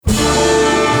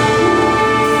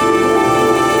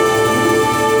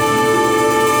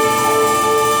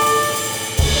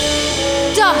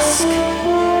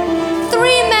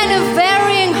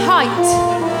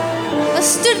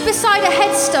beside a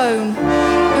headstone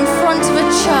in front of a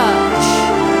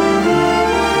church.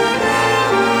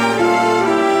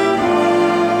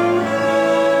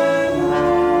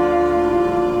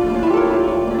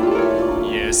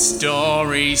 Your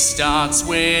story starts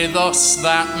with us,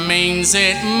 that means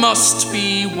it must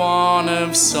be one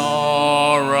of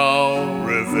sorrow.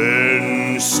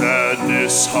 Revenge,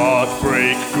 sadness,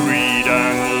 heartbreak, greed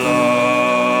and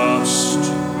lust.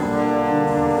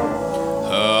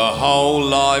 Her whole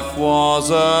life was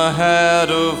ahead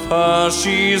of her,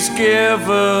 she's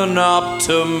given up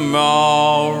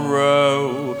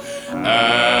tomorrow.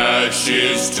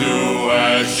 Ashes to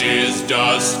ashes,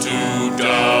 dust to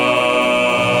dust.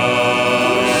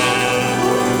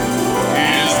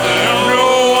 Is there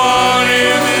no one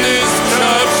in this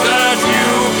church that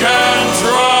you can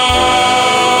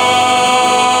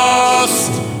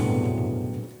trust?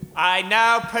 I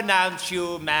now pronounce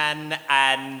you man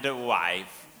and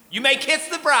wife. You may kiss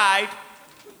the bride.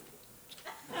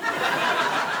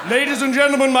 Ladies and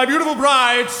gentlemen, my beautiful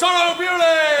bride, Sorrow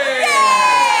Bewley!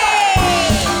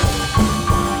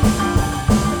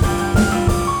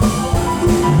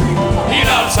 He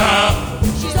loves her,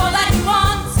 She's all that he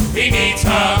wants. he needs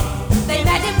her, They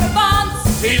met in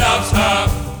Provence. he loves her.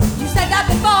 You said that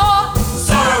before.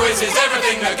 Sorrow is his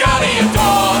everything, the girl he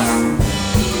adores.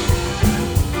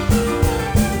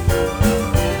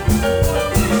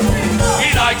 He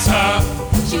likes her,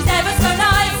 She's ever so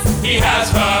nice. he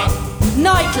has her,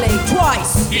 Nightly,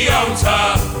 twice. he owns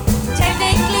her.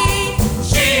 Technically,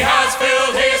 She has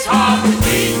filled his heart with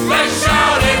glee. Let's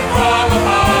shout it from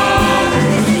above.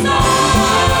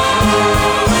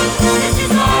 this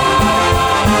is all.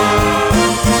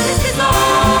 This is all.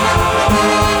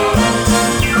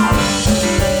 This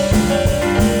is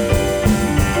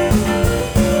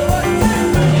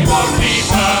He won't leave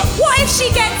her, What if she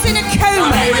gets in a coma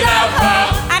away without her.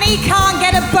 and he can't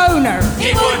get a boner?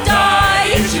 He would die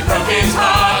if she broke his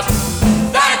heart.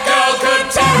 That girl could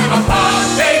tear him apart.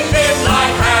 They fit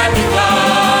like hand in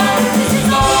glove. This is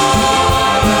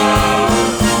all.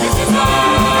 This is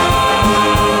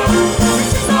all.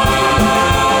 This is all.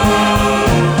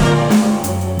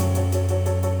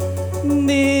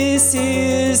 This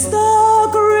is the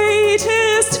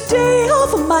greatest day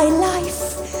of my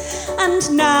life,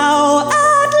 and now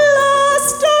at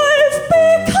last I've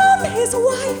become his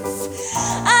wife,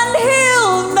 and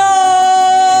he'll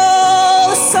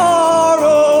know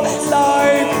sorrow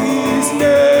like he's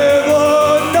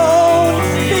never known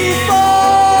before.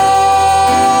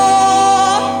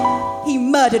 He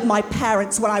murdered my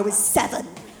parents when I was 7.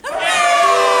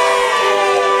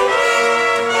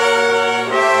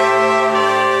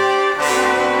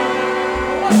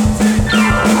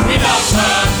 He loves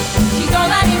her, She's all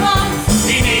that he wants.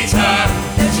 he needs her,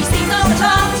 Though she seems on the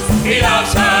chance. he loves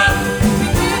her.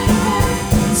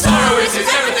 Sorrow is his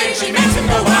everything, she makes him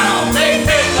go wow. They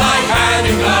fit like hand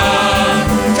in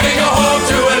glove. Take her home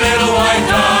to a little white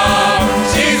dove.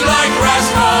 She's like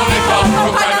Raskolnikov from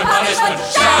Crime and Punishment,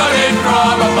 shouting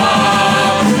from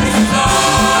above. This is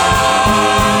love.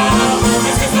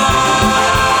 This is love.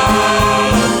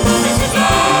 This is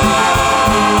love.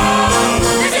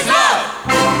 This is love.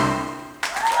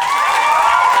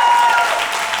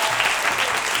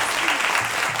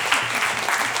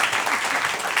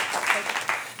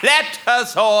 Let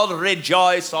us all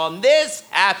rejoice on this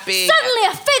happy... Suddenly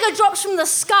a figure drops from the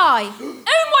sky. Oh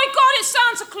my God, it's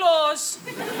Santa Claus!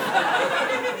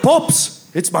 Pops!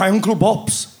 It's my Uncle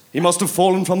Bops. He must have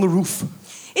fallen from the roof.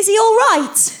 Is he all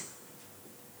right?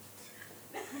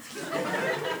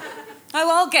 Oh,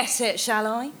 I'll get it, shall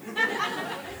I?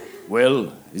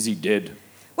 Well, is he dead?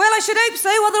 Well, I should hope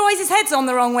so, otherwise his head's on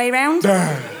the wrong way round.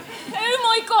 Oh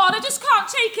my God, I just can't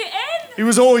take it in. He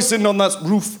was always sitting on that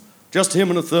roof. Just him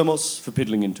and a thermos for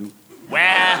piddling into.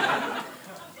 Well,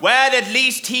 at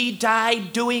least he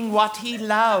died doing what he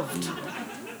loved.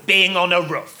 Being on a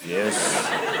roof. Yes.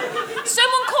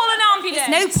 Someone call an ambulance.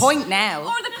 No point now.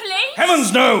 Or the police.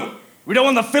 Heavens, no! We don't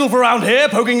want the filth around here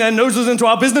poking their noses into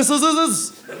our businesses.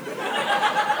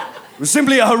 It was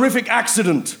simply a horrific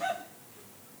accident.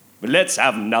 But let's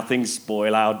have nothing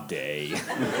spoil our day.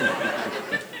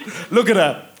 Look at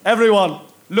her. Everyone,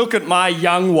 look at my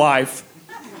young wife.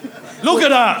 Look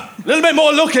at her. A little bit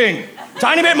more looking.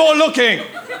 Tiny bit more looking.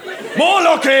 More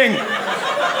looking.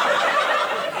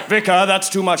 Vicar, that's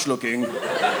too much looking. Do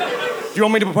you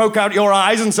want me to poke out your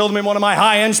eyes and sell them in one of my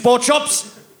high-end sports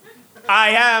shops? I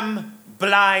am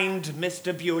blind,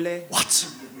 Mr. Bewley. What?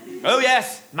 Oh,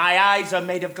 yes, my eyes are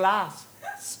made of glass.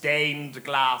 Stained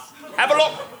glass. Have a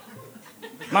look.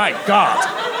 My God.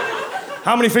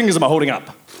 How many fingers am I holding up?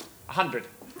 100.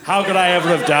 How could I ever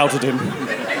have doubted him?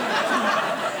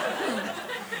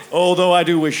 Although I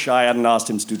do wish I hadn't asked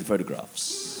him to do the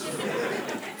photographs.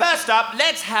 First up,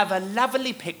 let's have a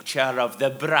lovely picture of the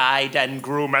bride and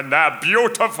groom and their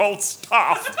beautiful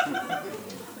stuff.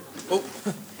 Oh,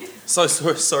 so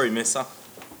sorry, miss.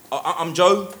 I'm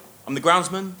Joe. I'm the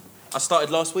groundsman. I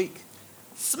started last week.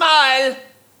 Smile,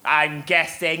 I'm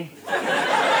guessing.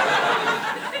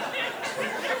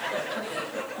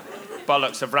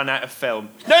 Bollocks have run out of film.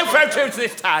 No photos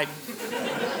this time.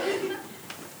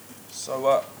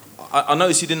 So, I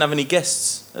noticed you didn't have any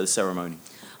guests at the ceremony.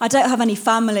 I don't have any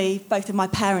family. Both of my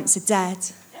parents are dead.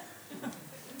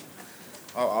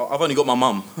 I've only got my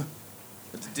mum.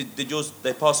 Did yours,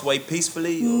 they pass away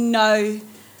peacefully? Or? No,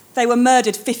 they were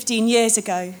murdered 15 years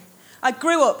ago. I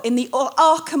grew up in the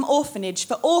Arkham orphanage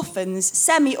for orphans,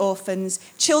 semi-orphans,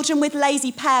 children with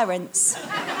lazy parents,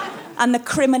 and the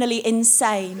criminally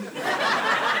insane.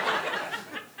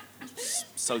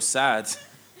 So sad.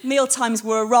 Mealtimes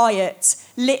were a riot,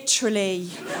 literally.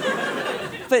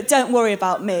 But don't worry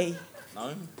about me.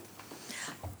 No?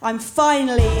 I'm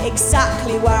finally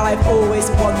exactly where I've always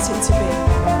wanted to be.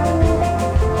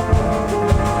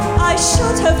 I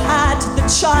should have had the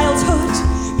childhood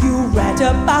you read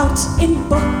about in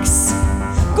books.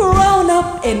 Grown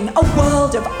up in a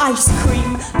world of ice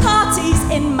cream, parties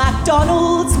in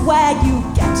McDonald's where you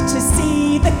get to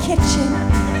see the kitchen.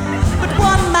 But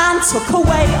one man took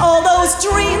away all those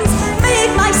dreams,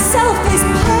 made myself his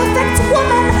perfect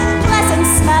woman, pleasant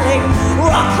smelling,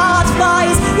 rock hard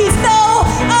thighs. He's no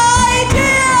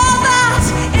idea that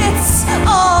it's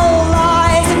all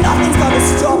lies. Nothing's gonna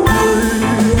stop me.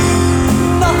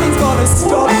 Nothing's gonna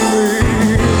stop me.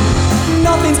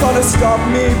 Nothing's gonna stop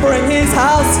me. Bring his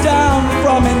house down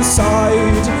from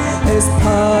inside. His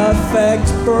perfect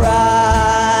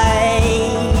bride.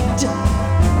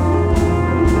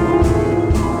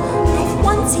 I've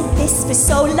wanted this for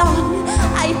so long.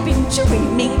 I've been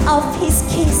dreaming of his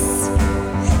kiss,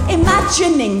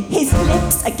 imagining his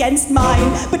lips against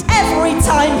mine. But every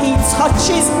time he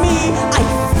touches me, I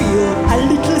feel a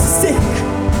little sick.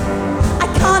 I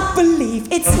can't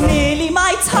believe it's nearly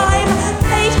my time.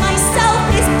 Made myself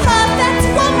his perfect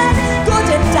woman, good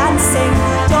at dancing,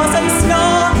 doesn't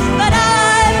snore. But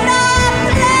I'm not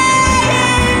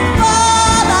playing for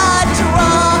the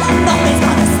draw. Nothing's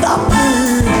gonna stop me.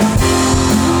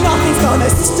 Nothing's gonna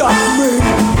stop me.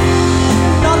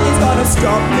 Nothing's gonna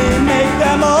stop me. Make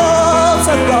them all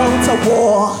to go to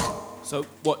war. So,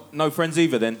 what, no friends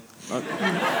either then? No.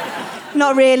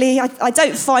 Not really. I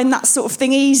don't find that sort of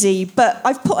thing easy, but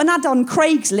I've put an ad on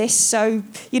Craigslist, so,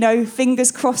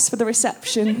 fingers crossed for the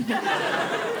reception.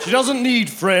 She doesn't need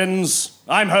friends.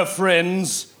 I'm her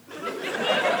friends.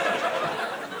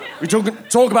 We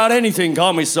talk about anything,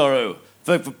 can't we, Sorrow?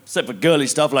 Except for girly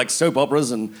stuff like soap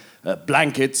operas and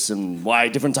blankets and why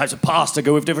different types of pasta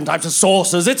go with different types of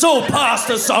sauces. It's all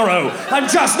pasta, Sorrow. I'm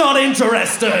just not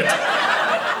interested.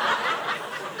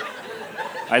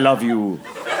 I love you.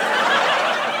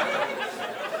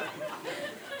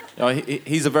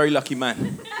 He's a very lucky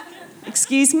man.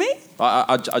 Excuse me?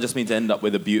 I just mean to end up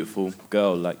with a beautiful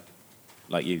girl like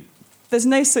you. There's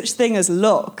no such thing as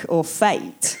luck or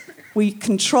fate. We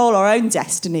control our own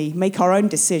destiny, make our own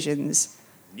decisions.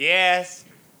 Yes,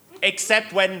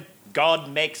 except when God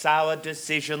makes our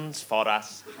decisions for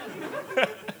us.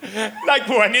 Like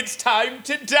when it's time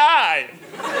to die.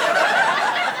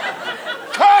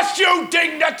 Curse you,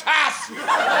 dignitas!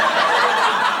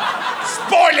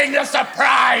 Spoiling the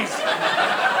surprise!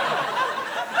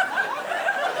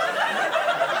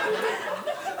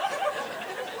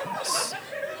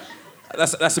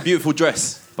 That's a beautiful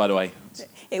dress, by the way.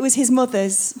 It was his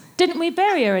mother's. Didn't we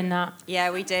bury her in that?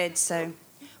 Yeah, we did, so...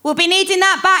 We'll be needing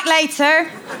that back later.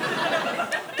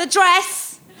 The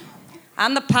dress.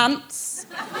 And the pants.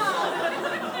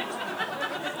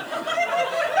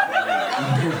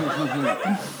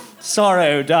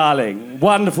 Sorrow, darling.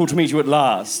 Wonderful to meet you at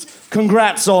last.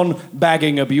 Congrats on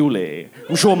bagging a Bewley.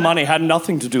 I'm sure money had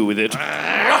nothing to do with it.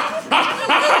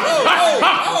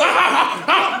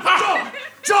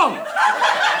 John!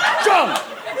 John!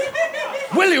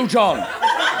 Will you, John?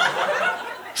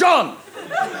 John!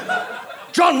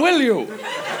 John, will you?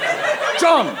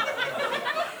 John!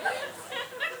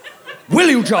 Will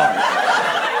you, John?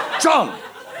 John!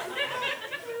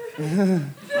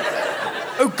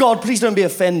 Oh, God, please don't be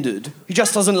offended. He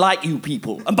just doesn't like you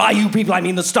people. And by you people, I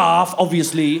mean the staff,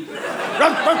 obviously.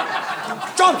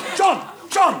 John!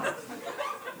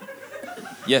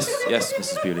 Yes,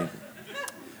 Mrs. Bewley.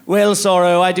 Well,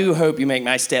 Sorrow, I do hope you make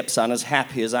my stepson as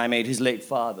happy as I made his late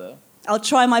father. I'll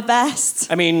try my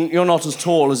best. I mean, you're not as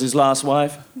tall as his last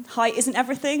wife. Height isn't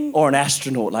everything. Or an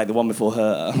astronaut like the one before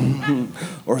her.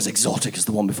 Or as exotic as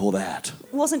the one before that.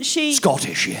 Wasn't she...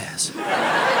 Scottish, yes.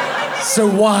 So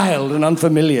wild and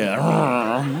unfamiliar.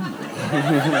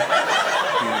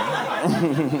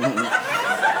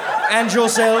 And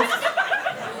yourself?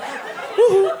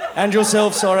 And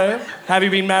yourself, sorry. Have you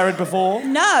been married before?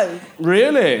 No.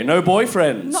 Really? No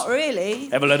boyfriends? Not really.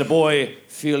 Ever let a boy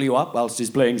feel you up whilst he's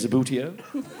playing Zabutio?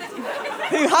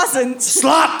 Who hasn't?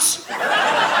 Slut!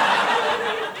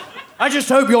 I just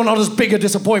hope you're not as big a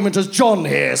disappointment as John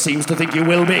here seems to think you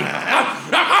will be.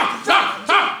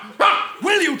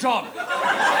 Will you, John?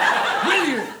 Will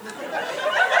you?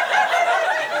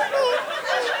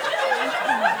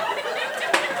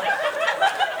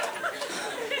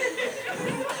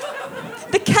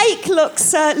 The cake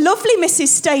looks lovely, Mrs.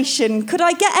 Station. Could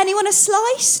I get anyone a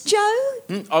slice, Joe?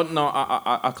 Oh, no,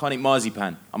 I can't eat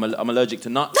marzipan. I'm allergic to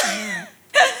nuts.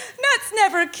 Nuts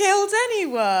never killed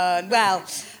anyone. Well,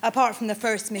 apart from the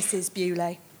first Mrs.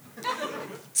 Bewley.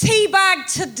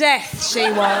 Teabagged to death, she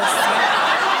was.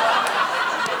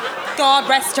 God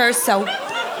rest her soul.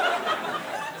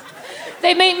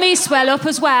 They make me swell up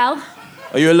as well.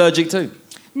 Are you allergic too?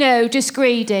 No, just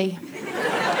greedy.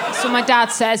 That's what my dad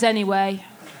says anyway.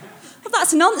 Well,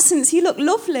 that's nonsense. You look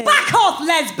lovely. Back off,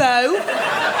 lesbo!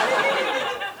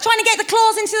 Trying to get the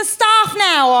claws into the staff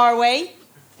now, are we?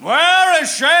 Where is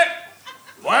she?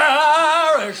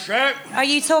 Where is she? Are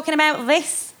you talking about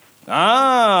this?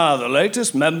 Ah, the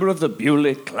latest member of the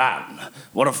Bewley clan.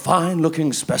 What a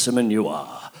fine-looking specimen you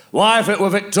are. Why, if it were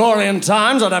Victorian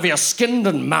times, I'd have you skinned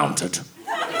and mounted.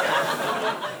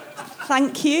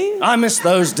 Thank you. I miss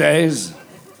those days.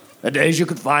 The days you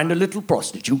could find a little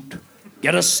prostitute,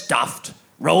 get her stuffed,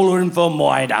 roll her in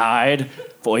formaldehyde,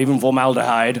 even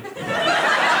formaldehyde,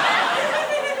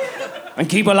 and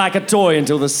keep her like a toy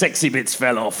until the sexy bits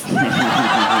fell off.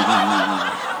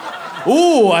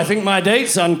 Ooh, I think my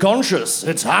date's unconscious.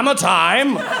 It's hammer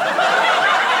time.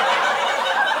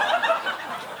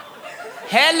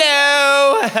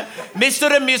 Hello!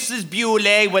 Mr. and Mrs.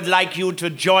 Bewley would like you to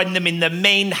join them in the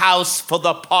main house for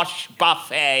the posh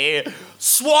buffet.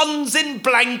 Swans in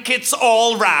blankets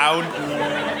all round.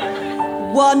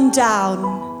 1 down,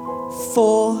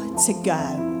 4 to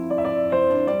go.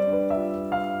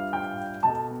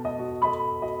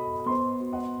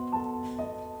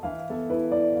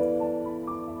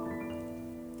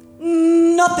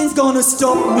 Nothing's gonna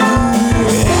stop me.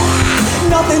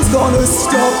 Nothing's gonna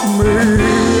stop me.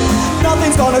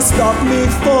 Nothing's gonna stop me.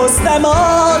 Force them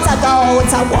all to go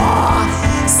to war.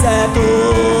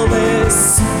 Settle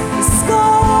this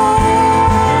score.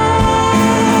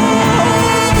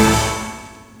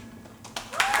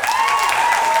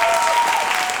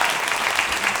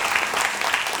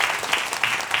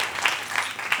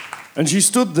 And she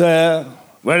stood there,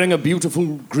 wearing a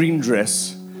beautiful green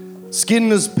dress,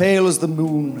 skin as pale as the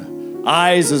moon,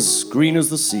 eyes as green as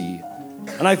the sea.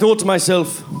 And I thought to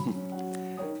myself,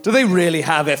 do they really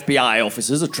have FBI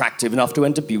officers attractive enough to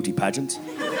enter beauty pageants?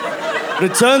 But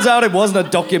it turns out it wasn't a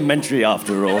documentary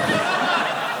after all.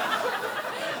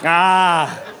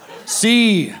 Ah,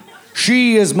 see,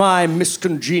 she is my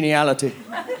miscongeniality.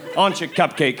 Aren't you,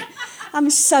 Cupcake? I'm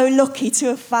so lucky to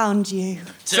have found you.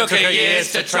 Took her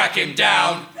years to track him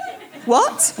down.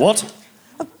 What? What?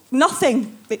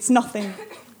 Nothing. It's nothing.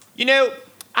 You know,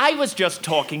 I was just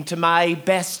talking to my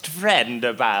best friend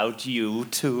about you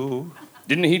two.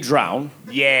 Didn't he drown?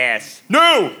 Yes.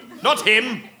 No, not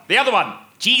him. The other one.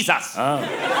 Jesus. Oh.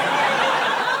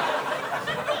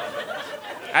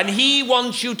 And he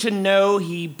wants you to know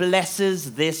he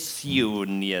blesses this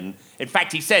union. In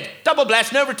fact, he said, double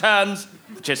bless, no returns,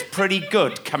 which is pretty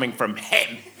good coming from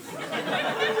him.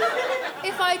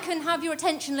 If I can have your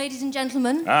attention, ladies and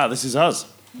gentlemen. Ah, this is us.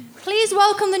 Please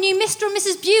welcome the new Mr. and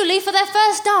Mrs. Bewley for their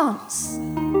first dance.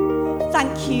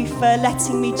 Thank you for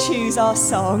letting me choose our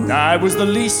song. Ah, it was the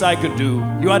least I could do.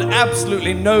 You had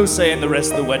absolutely no say in the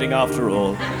rest of the wedding after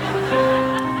all.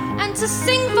 And to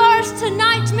sing for us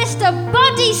tonight, Mr.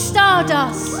 Buddy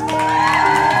Stardust.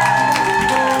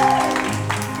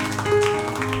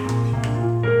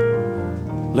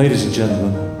 Ladies and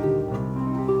gentlemen,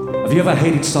 have you ever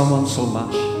hated someone so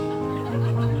much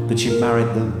that you married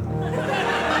them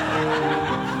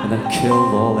and then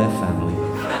killed all their family?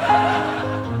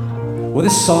 Well,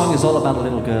 this song is all about a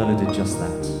little girl who did just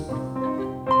that.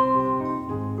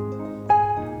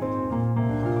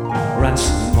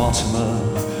 Ransom Mortimer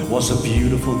was a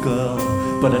beautiful girl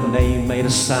but her name made her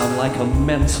sound like a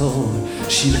mental.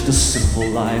 She lived a simple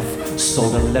life,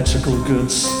 sold electrical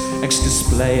goods,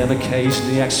 ex-display and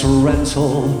occasionally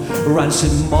ex-rental.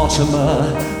 Rancid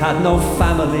Mortimer had no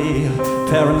family.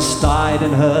 Parents died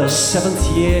in her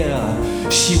 7th year.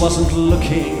 She wasn't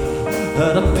looking,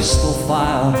 heard a pistol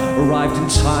fire, arrived in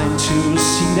time to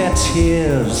see their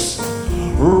tears.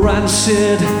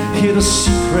 Rancid hid a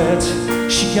secret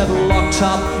she kept locked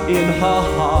up in her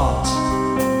heart.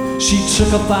 She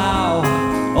took a vow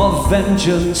of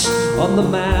vengeance on the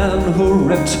man who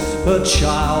ripped her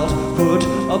childhood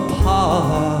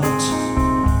apart.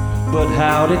 But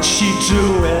how did she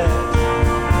do it?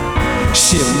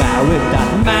 She married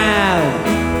that man,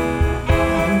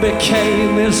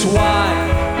 became his wife.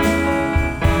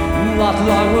 Not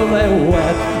long were they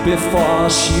wed before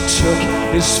she took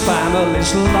his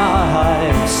family's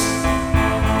lives.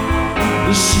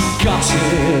 She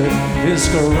gutted his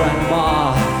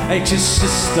grandma, ate his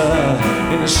sister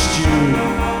in a stew,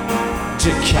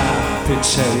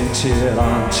 decapitated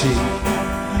auntie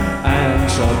and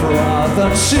her brother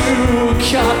too.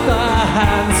 Cut the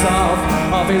hands off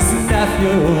of his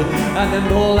nephew and then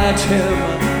led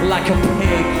him like a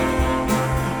pig.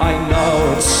 I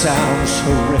know it sounds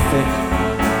horrific,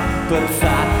 but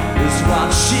that is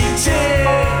what she did.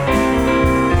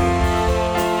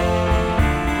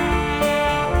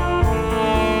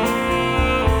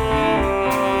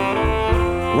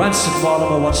 Rancid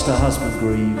Mortimer watched her husband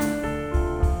grieve.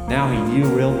 Now he knew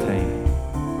real pain.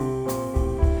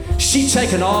 She'd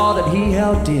taken all that he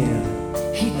held dear.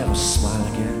 He'd never smile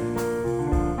again.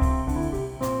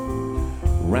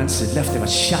 Rancid left him a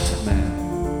shattered man,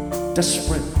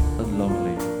 desperate and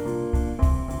lonely.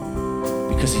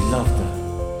 Because he loved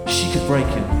her, she could break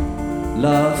him.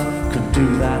 Love could do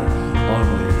that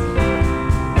only.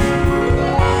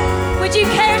 Would you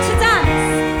care to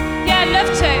dance? Yeah, I'd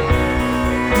love to.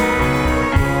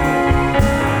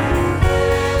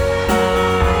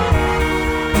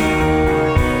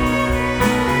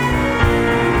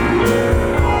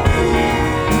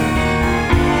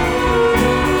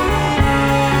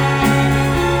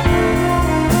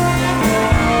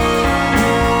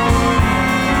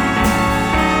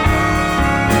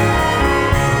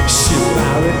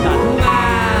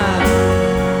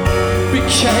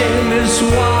 Became his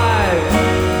wife.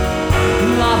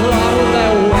 Not long were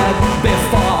they wed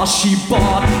before she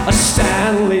bought a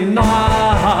Stanley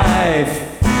knife.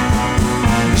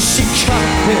 She cut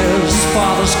his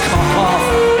father's cock off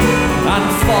and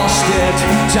forced it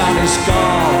down his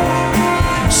gob.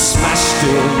 Smashed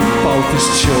in both his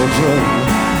children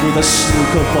with a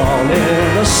snooker ball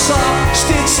in a sock.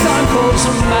 Stitched Uncle's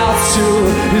mouth to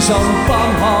his own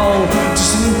bumhole.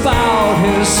 Disemboweled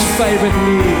his favorite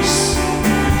niece.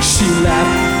 She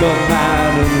left the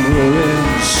man in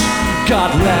ruins.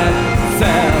 God let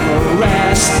them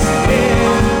rest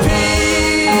in pieces.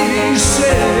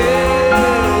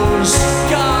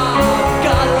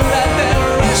 God let them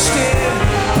rest in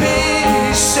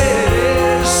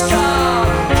pieces. God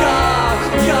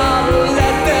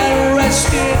let them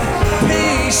rest in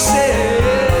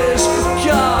pieces.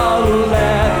 God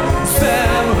let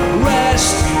them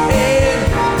rest in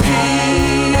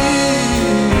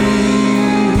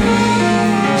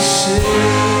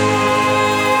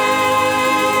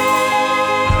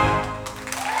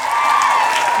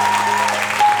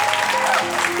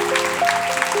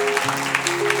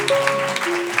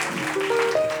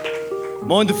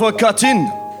Mind if I cut in?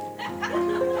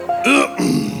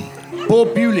 Poor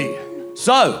Bewley.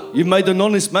 So, you made an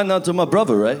honest man out of my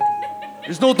brother, eh?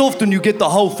 It's not often you get the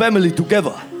whole family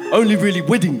together. Only really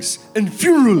weddings and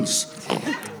funerals.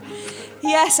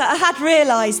 Yes, I had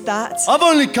realised that. I've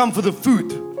only come for the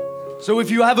food. So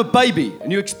if you have a baby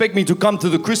and you expect me to come to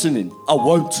the christening, I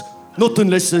won't. Not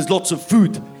unless there's lots of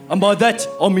food. And by that,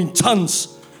 I mean tons.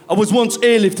 I was once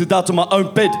airlifted out of my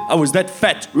own bed. I was that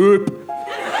fat.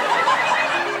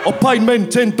 I paid men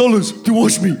 $10 to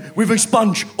wash me with a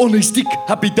sponge on a stick.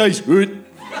 Happy days.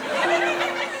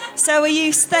 So are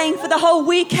you staying for the whole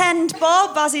weekend,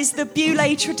 Bob, as is the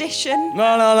Bewley tradition? No.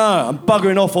 I'm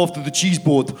buggering off after the cheese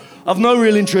board. I've no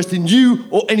real interest in you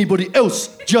or anybody else.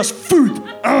 Just food.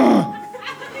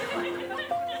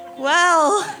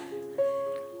 Well,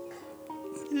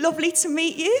 lovely to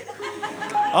meet you.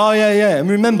 Oh, yeah. And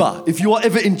remember, if you are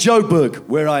ever in Joburg,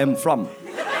 where I am from,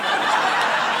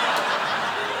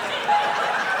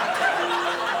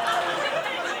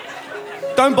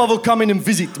 don't bother coming and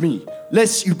visit me,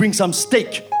 lest you bring some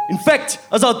steak. In fact,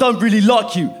 as I don't really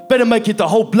like you, better make it the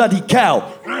whole bloody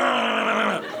cow.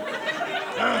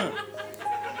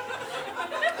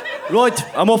 Right,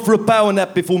 I'm off for a power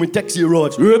nap before my taxi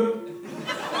arrives.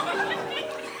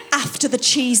 After after the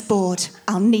cheese board.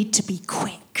 I'll need to be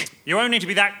quick. You won't need to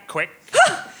be that quick.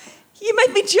 You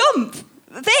made me jump.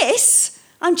 This?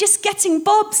 I'm just getting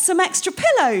Bob some extra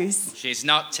pillows. She's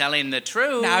not telling the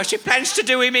truth. Now she plans to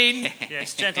do him in.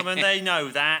 Yes, gentlemen, they know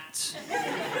that.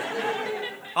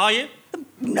 Are you?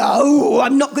 No,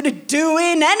 I'm not going to do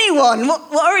in anyone.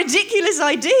 What a ridiculous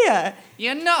idea.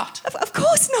 You're not? Of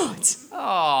course not.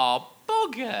 Oh,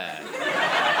 bugger.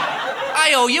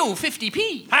 I owe you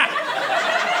 50p. Ha!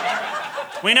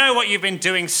 We know what you've been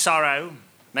doing, Sorrow.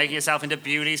 Making yourself into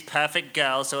Bewley's perfect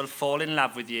girl so he'll fall in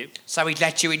love with you. So he'd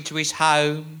let you into his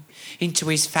home, into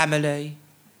his family.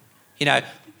 You know,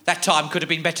 that time could have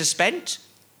been better spent.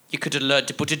 You could have learned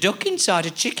to put a duck inside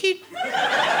a chicken.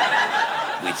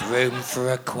 With room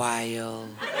for a quail.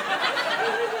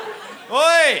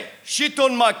 Oi! Shit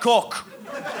on my cock.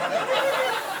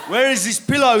 Where is this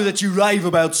pillow that you rave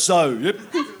about so? Yep.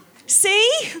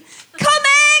 See?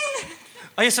 Coming!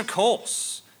 Oh, yes, of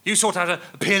course. You sort out a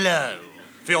pillow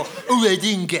for your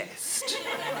wedding guest.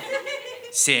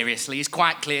 Seriously, he's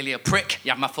quite clearly a prick.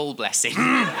 You have my full blessing.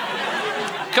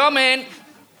 Come in.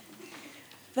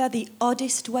 They're the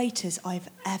oddest waiters I've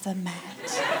ever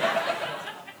met.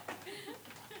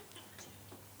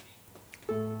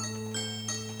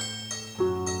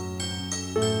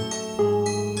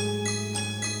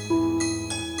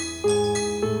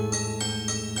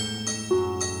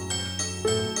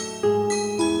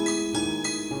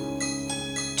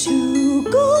 To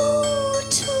go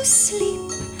to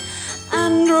sleep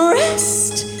and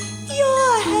rest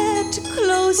your head,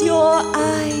 close your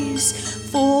eyes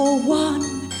for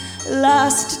one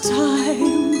last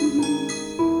time.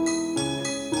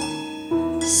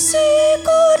 Say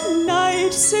good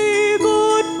night, say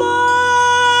goodbye,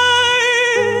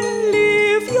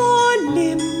 leave your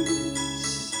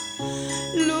limbs,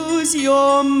 lose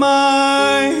your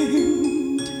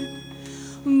mind.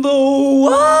 The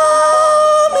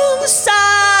worm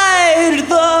inside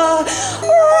the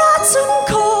rotten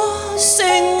core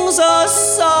sings a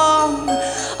song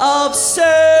of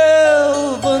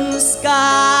sylvan skies.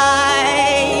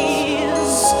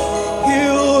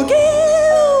 He'll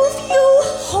give you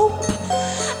hope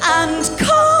and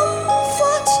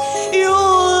comfort.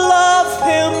 You'll love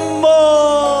him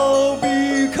more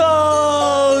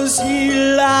because he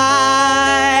lies.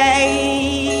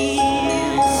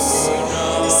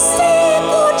 Say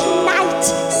good night,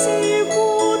 say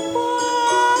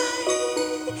goodbye,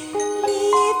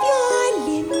 leave your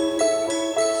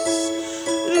limbs,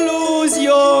 lose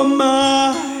your mind.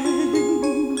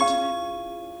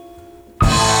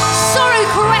 Sorrow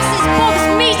caresses Bob's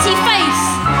meaty face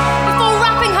before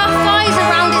wrapping her thighs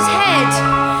around his head,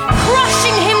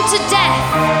 crushing him to death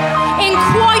in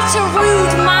quite a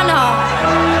rude manner.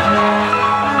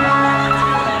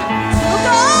 To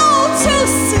go to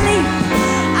sleep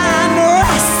and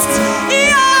rest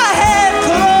your head,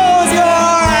 close your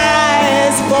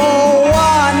eyes for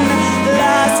one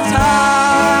last time.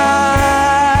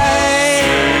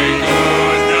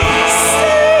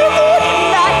 Say good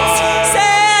night, say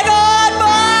goodbye,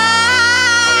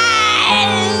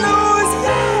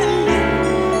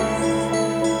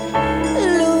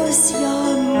 lose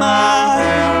your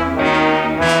mind,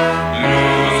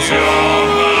 lose your mind.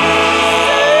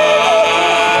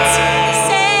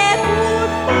 Say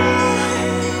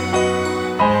goodbye,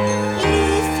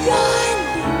 leave your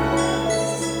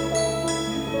limbs,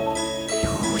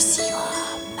 lose your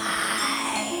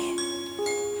mind.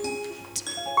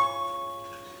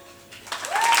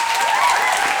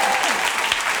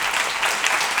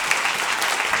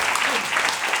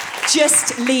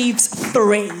 Just leaves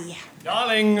 3.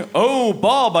 Darling, oh,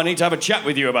 Bob, I need to have a chat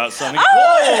with you about something.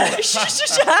 Oh, he's fast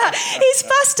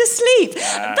asleep.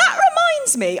 That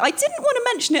reminds me, I didn't want to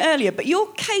mention it earlier, but your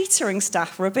catering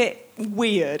staff are a bit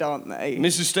weird, aren't they?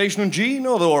 Mrs. Station and Jean,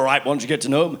 oh, they're all right once you get to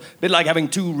know them. A bit like having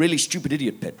 2 really stupid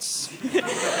idiot pets.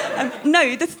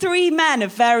 No, the 3 men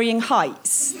of varying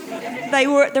heights. They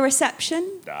were at the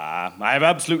reception. Ah, I have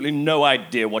absolutely no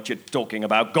idea what you're talking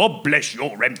about. God bless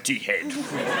your empty head.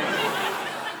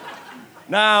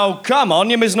 Now, come on,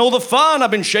 you're missing all the fun.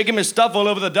 I've been shaking my stuff all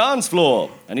over the dance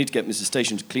floor. I need to get Mrs.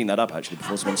 Station to clean that up, actually,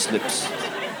 before someone slips.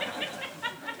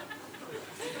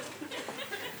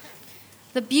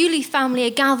 The Bewley family are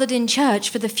gathered in church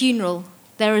for the funeral.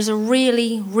 There is a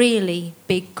really, really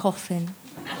big coffin.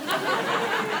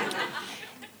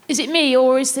 Is it me,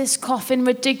 or is this coffin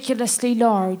ridiculously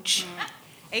large?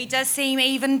 He does seem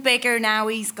even bigger now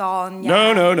he's gone.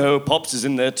 Yeah. No. Pops is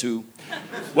in there, too.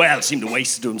 Well, it seemed a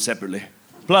waste to do them separately.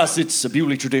 Plus, it's a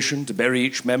Bewley tradition to bury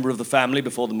each member of the family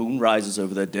before the moon rises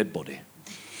over their dead body.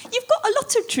 You've got a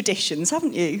lot of traditions,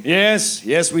 haven't you?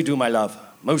 Yes, we do, my love.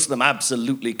 Most of them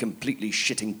absolutely, completely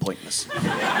shitting pointless.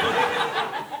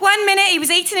 1 minute he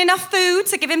was eating enough food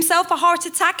to give himself a heart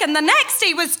attack, and the next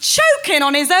he was choking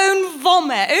on his own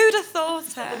vomit. Who'd have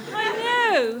thought it?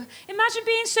 I know. Imagine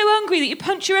being so hungry that you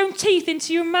punch your own teeth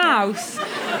into your mouth.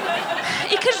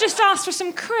 He could have just asked for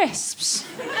some crisps.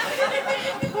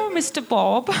 Poor Mr.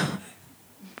 Bob.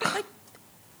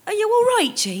 Are you all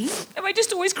right, Jean? I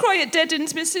just always cry at dead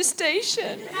ends, Mrs.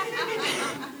 Station.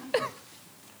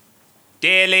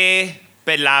 Dearly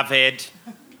beloved,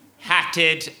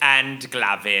 hatted and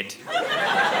gloved.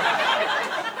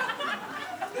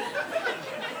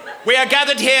 We are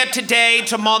gathered here today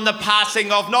to mourn the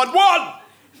passing of not one,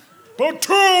 but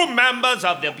 2 members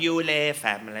of the Bewley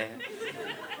family.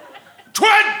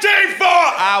 24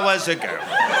 hours ago.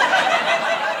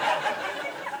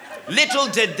 Little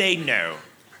did they know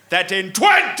that in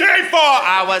 24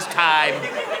 hours' time,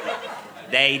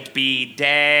 they'd be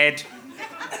dead.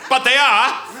 But they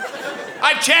are.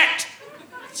 I've checked.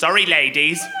 Sorry,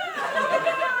 ladies.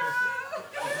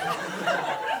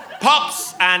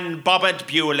 Pops and Bobbert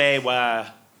Bewley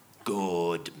were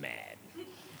good men.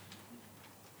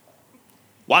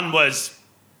 One was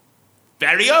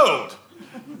very old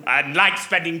and liked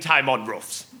spending time on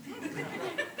roofs.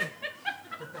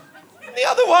 The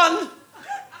other one,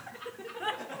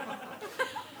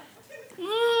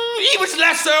 he was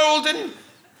less old and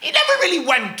he never really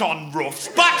went on roofs,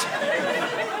 but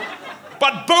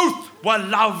both were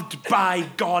loved by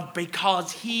God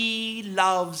because he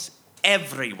loves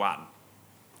everyone,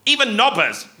 even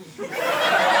knobbers.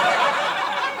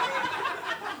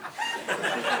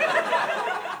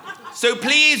 So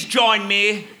please join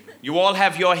me. You all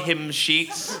have your hymn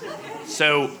sheets,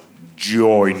 so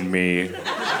join me.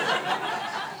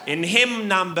 In hymn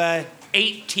number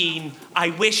 18,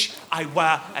 I wish I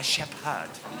were a shepherd.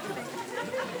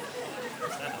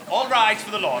 All rise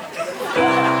for the Lord.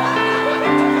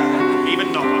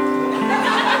 Even Noah.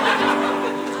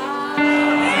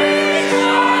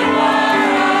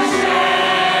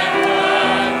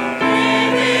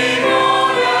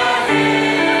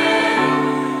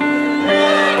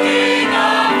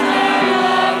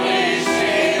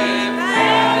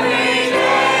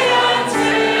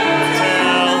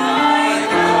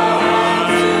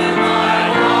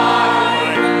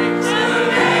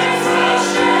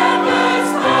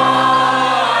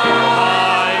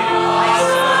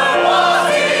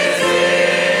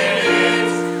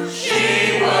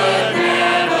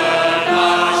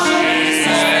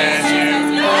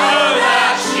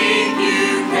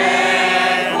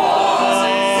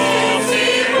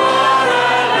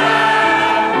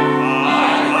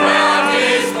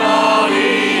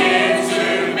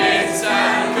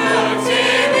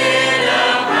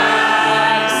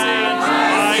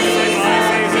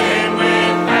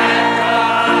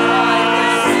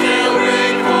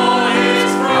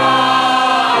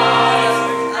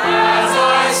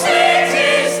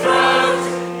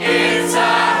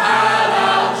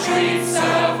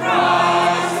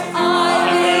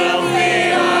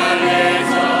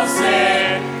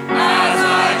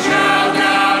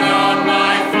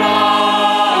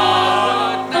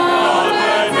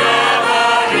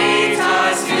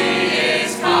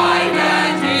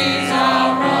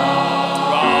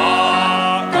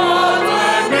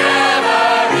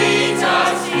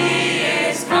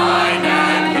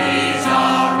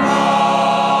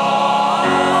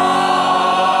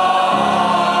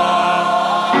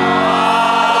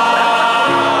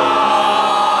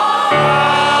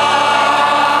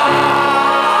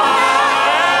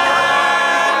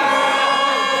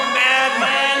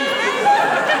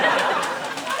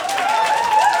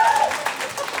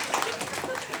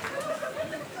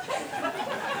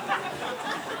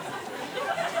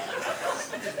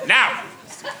 Now,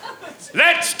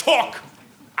 let's talk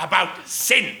about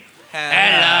sin.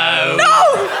 Hello.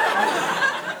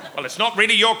 No! Well, it's not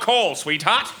really your call,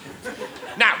 sweetheart.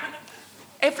 Now,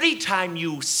 every time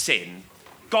you sin,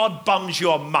 God bums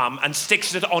your mum and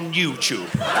sticks it on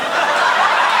YouTube.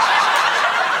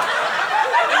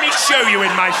 Let me show you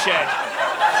in my shed.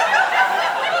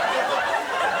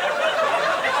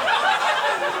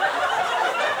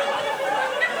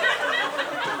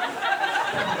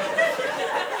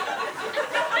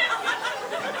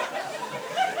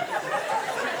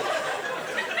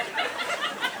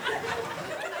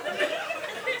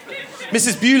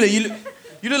 Mrs. Bewley,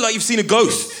 you look like you've seen a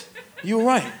ghost. Are you all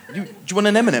right? Do you want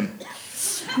an M&M?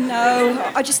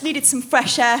 No, I just needed some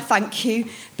fresh air, thank you.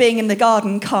 Being in the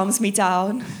garden calms me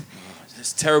down.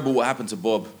 It's terrible what happened to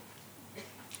Bob.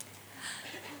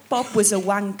 Bob was a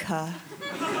wanker.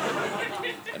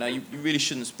 Now, you really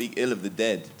shouldn't speak ill of the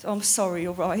dead. I'm sorry,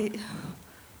 all right.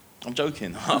 I'm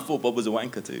joking. I thought Bob was a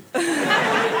wanker too.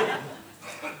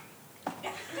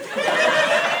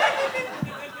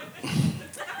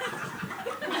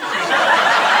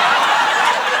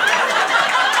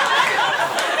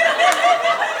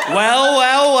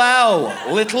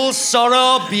 Well, little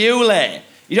Sorrow Bewley.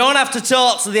 You don't have to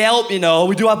talk to the help, you know.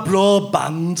 We do have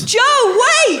broadband. Joe,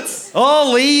 wait!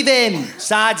 Oh, leave him.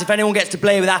 Besides, if anyone gets to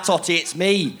play with that totty, it's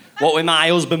me. What with my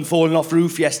husband falling off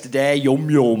roof yesterday, yum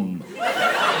yum.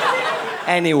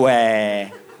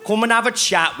 Anyway, come and have a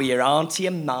chat with your auntie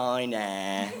and mine,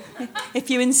 If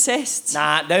you insist.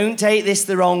 Nah, don't take this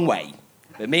the wrong way.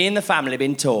 But me and the family have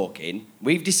been talking.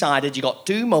 We've decided you got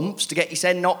 2 months to get your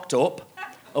head knocked up.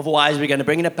 Otherwise, we're going to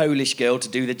bring in a Polish girl to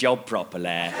do the job properly.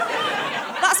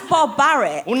 That's Bob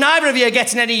Barrett. Well, neither of you are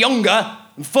getting any younger.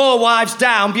 And 4 wives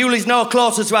down, Bewley's no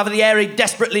closer to having the air he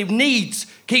desperately needs.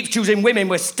 Keeps choosing women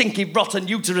with stinky, rotten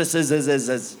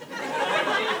uteruses.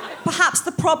 Perhaps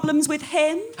the problem's with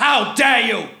him? How dare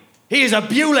you! He is a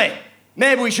Bewley.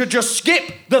 Maybe we should just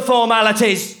skip the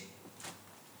formalities.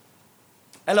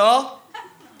 Hello?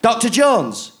 Dr.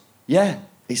 Jones? Yeah,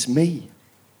 it's me.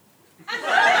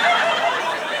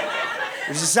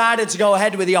 We've decided to go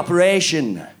ahead with the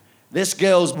operation. This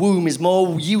girl's womb is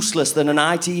more useless than an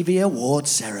ITV award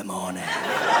ceremony.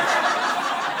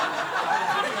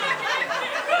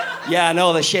 Yeah, I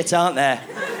know they're shit, aren't they?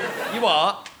 You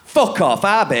what? Fuck off,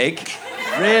 how big?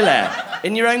 Really?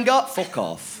 In your own gut? Fuck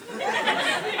off.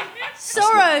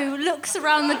 Sorrow looks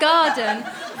around the garden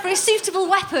for a suitable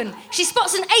weapon. She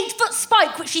spots an 8-foot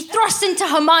spike which she thrusts into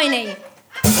Hermione.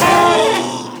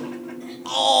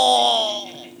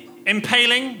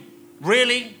 Impaling?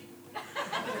 Really?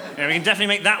 Yeah, we can definitely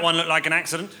make that one look like an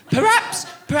accident.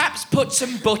 Perhaps put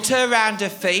some butter around her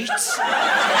feet.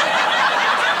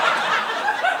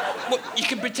 Well, you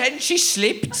can pretend she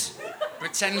slipped.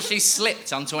 Pretend she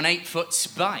slipped onto an 8-foot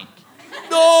spike.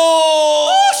 No!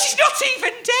 Oh, she's not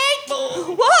even dead!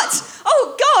 What?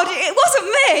 Oh, God, it wasn't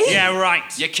me! Yeah,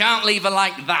 right. You can't leave her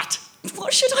like that.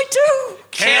 What should I do?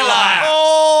 Kill her!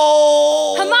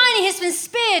 Oh! Hermione has been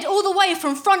speared all the way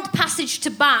from front passage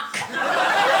to back.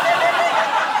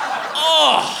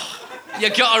 Oh!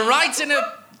 You got her right in a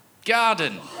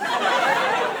garden.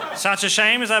 Such a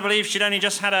shame, as I believe she'd only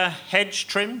just had a hedge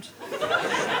trimmed.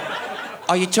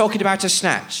 Are you talking about a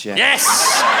snatch? Yeah. Yes,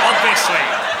 obviously.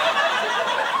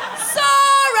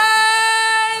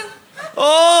 Sorrow!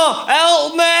 Oh,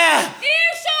 help me! You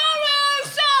sorrow!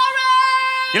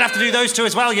 You'll have to do those two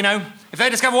as well, you know. If they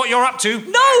discover what you're up to.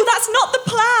 No, that's not the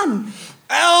plan.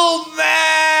 Help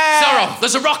me! Sorrow,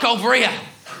 there's a rock over here.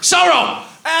 Sorrow!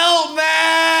 Help me!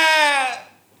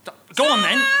 Go on,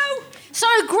 then.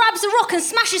 Sorrow grabs a rock and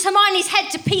smashes Hermione's head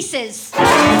to pieces.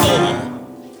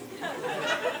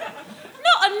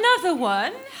 Not another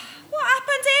one. What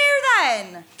happened here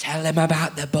then? Tell them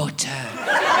about the butter.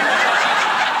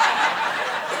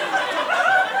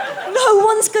 No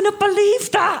one's gonna believe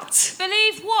that.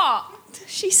 Believe what?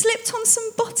 She slipped on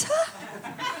some butter.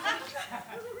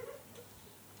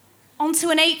 Onto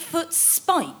an 8-foot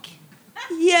spike.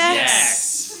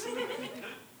 Yes.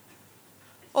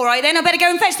 All right, then, I better go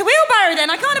and fetch the wheelbarrow then.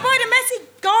 I can't abide a messy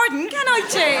garden, can I,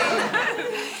 too?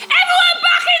 Everyone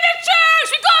back in the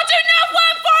church! We've got to do enough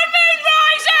work for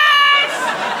moonrisers!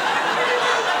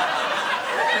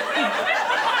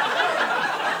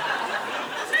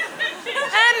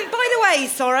 By the way,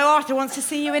 Sorrow, Arthur wants to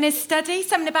see you in his study.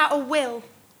 Something about a will.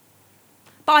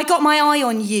 But I got my eye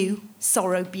on you,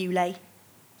 Sorrow Bewley.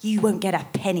 You won't get a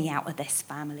penny out of this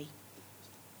family.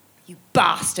 You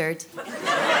bastard.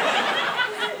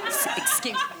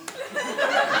 Excuse me.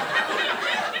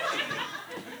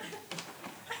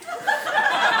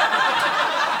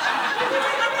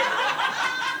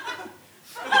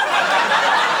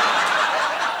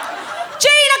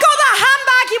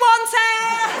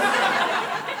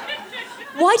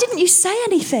 Why didn't you say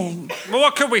anything? Well,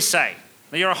 what could we say?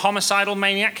 That you're a homicidal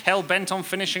maniac hell-bent on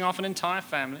finishing off an entire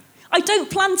family? I don't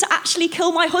plan to actually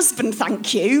kill my husband,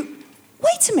 thank you.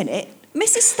 Wait a minute.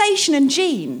 Mrs. Station and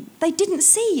Jean, they didn't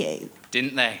see you.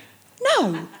 Didn't they?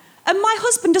 No. And my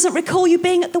husband doesn't recall you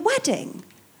being at the wedding.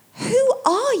 Who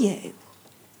are you?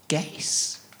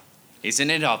 Guess. Isn't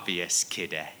it obvious,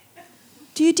 kiddie?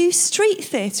 Do you do street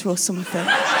theatre or something?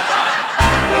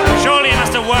 Surely you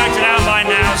must have worked it out by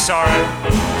now, Sorrow.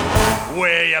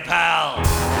 We're your pal.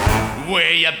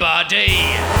 We're your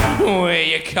buddy. We're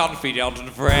your confidant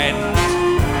and friend.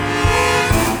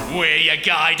 We're your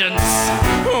guidance.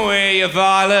 We're your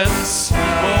violence. We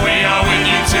are with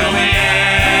you till the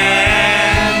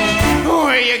end.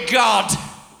 We're your God.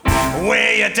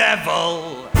 We're your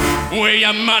devil. We're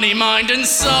your money, mind and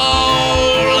soul.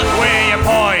 We're your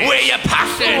poise. We're your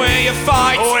passion. We're your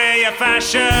fight. We're your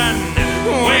fashion.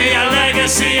 We're your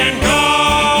legacy and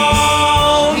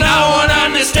goal. No one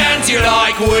understands you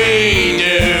like we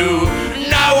do.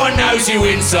 No one knows you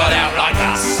inside out like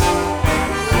us.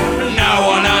 No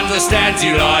one understands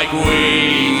you like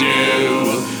we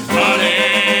do. Honey,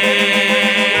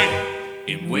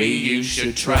 in we you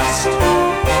should trust.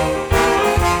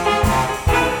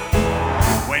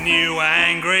 When you were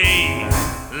angry,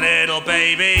 little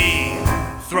baby,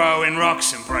 throwing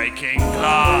rocks and breaking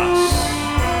glass.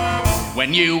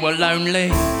 When you were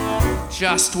lonely,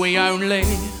 just we only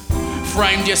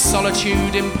framed your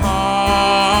solitude in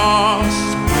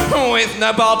past. With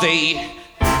nobody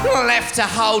left to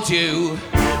hold you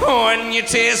when your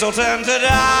tears all turned to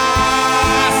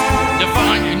dust.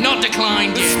 Defined you, not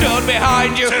declined you. Stood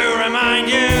behind you To remind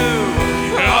you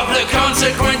of the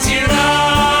consequence you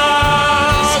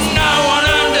lost. No one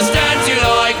understands you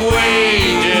like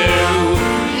we do.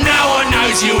 No one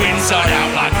knows you inside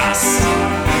out like us.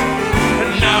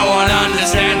 No one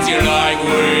understands you like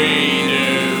we do.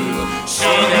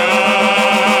 Sugar,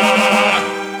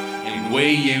 in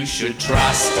we you should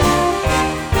trust.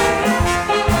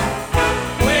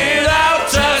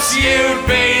 Without us you'd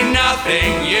be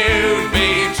nothing. You'd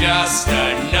be just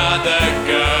another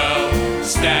girl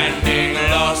standing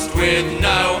lost with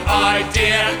no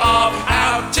idea of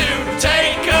how to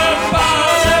take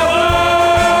apart the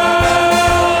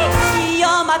world.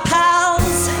 You're my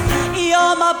pals,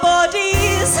 you're my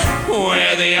buddies.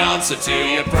 We're the answer to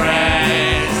your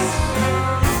prayers.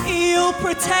 You'll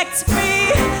protect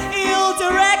me, you'll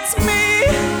direct me.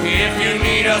 If you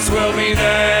need us, we'll be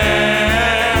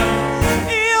there.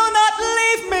 You'll not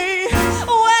leave me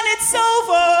when it's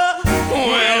over.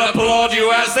 We'll applaud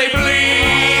you as they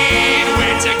bleed.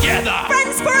 We're together,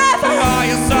 Friends forever. by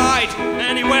your side,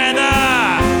 any weather.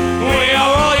 We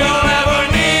are all you'll ever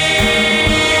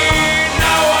need.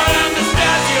 No one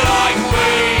understands you like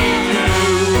we do.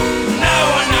 No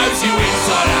one knows you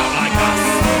inside out like us.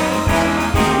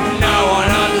 No one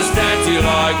understands you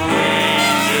like we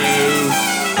do.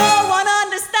 No one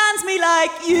understands me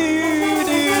like you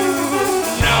do.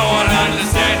 No one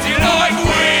understands you like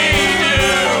we do,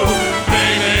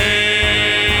 baby.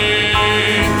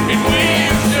 If we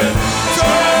used to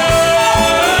trust.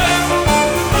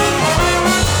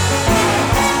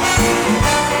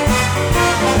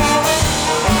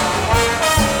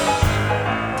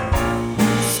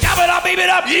 Stop it up, beep it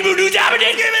up, you do dab it,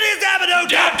 give it a dab it, oh,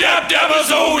 dab, dab, dab,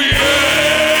 oh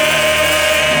yeah.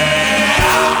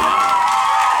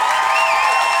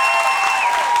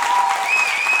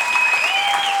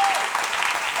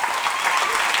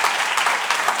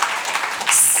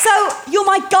 So, you're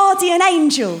my guardian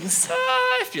angels.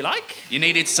 If you like. You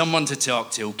needed someone to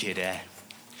talk to, kiddo.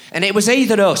 And it was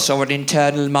either us or an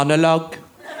internal monologue.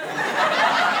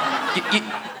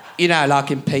 You know,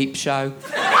 like in Peep Show.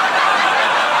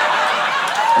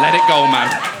 Let it go, man.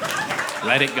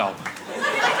 Let it go.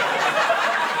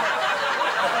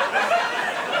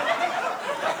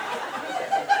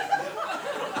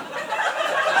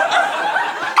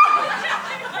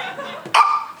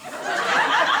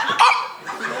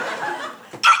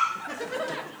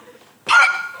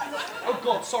 Oh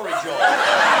God, sorry, John.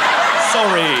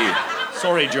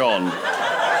 Sorry, John.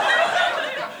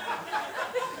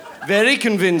 Very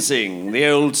convincing. The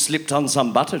old slipped on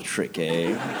some butter trick,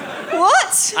 eh?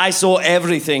 What? I saw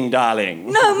everything,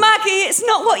 darling. No, Maggie, it's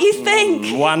not what you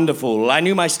think. Wonderful. I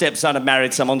knew my stepson had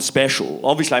married someone special.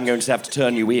 Obviously, I'm going to have to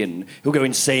turn you in. He'll go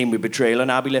insane with betrayal,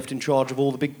 and I'll be left in charge of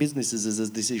all the big businesses'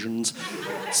 decisions.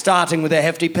 Starting with a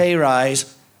hefty pay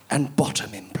rise and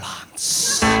bottom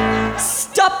implants.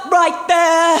 Stop right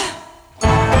there.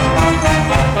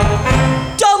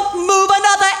 Don't move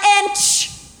another inch.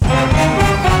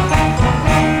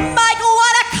 Might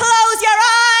wanna close your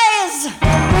eyes.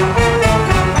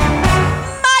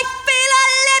 Might feel a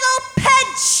little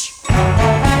pinch.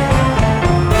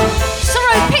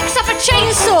 Sorrow picks up a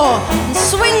chainsaw and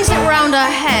swings it round her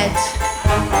head.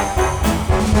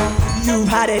 You've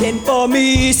had it in for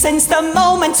me since the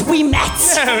moment we met.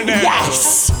 No.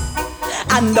 Yes.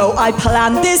 And though I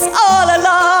planned this all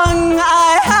along,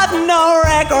 I have no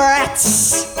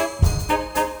regrets.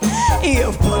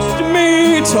 You've pushed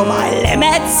me to my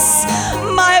limits.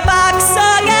 My back's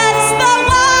against the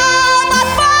wall, but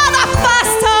for the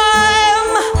first time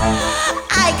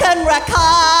I can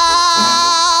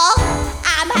recall,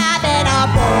 I'm having a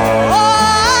ball.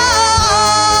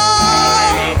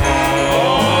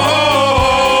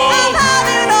 I'm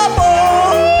having a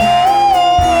ball.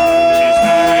 She's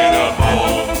having a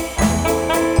ball.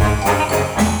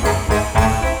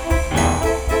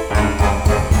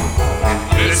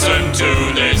 listen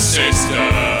to this sister.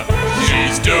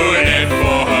 She's doing it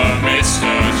for her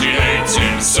mister. She hates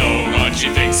him so much, she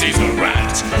thinks he's a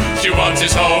rat. She wants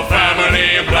his whole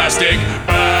family in plastic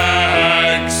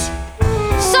bags.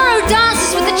 Sorrow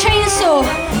dances with the chainsaw,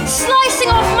 slicing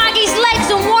off Maggie's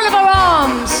legs and one of her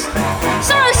arms.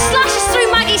 Sorrow slashes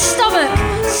through Maggie's stomach,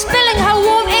 spilling her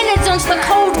warm innards onto the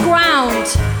cold ground.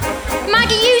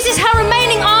 Maggie uses her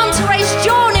remaining arm to raise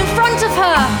John in front of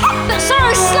her, but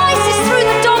Sorrow slices through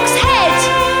the dog's head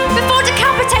before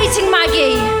decapitating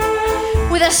Maggie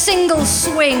with a single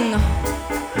swing.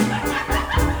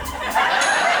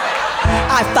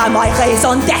 I found my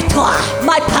raison d'etre,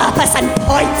 my purpose and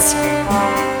point.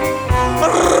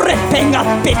 Ripping up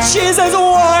bitches is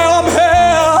why I'm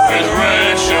here. With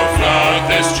red she'll flood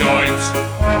this joint.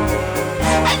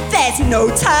 There's no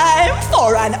time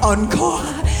for an encore,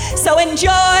 so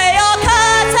enjoy your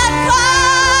curtain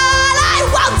call. I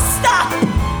won't stop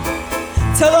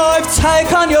till I've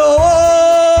taken you all.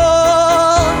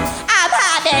 I'm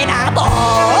having a ball.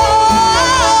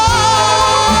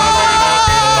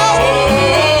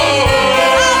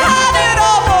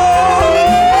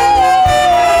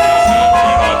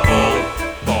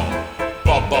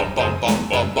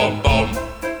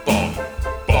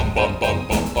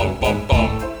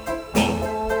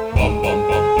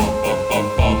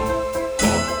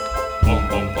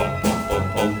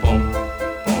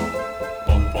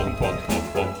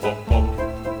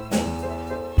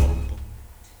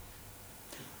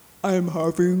 I'm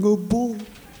having a ball.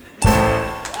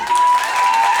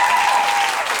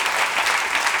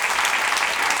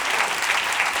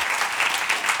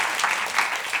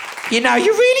 You know,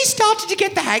 you really started to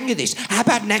get the hang of this. How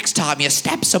about next time you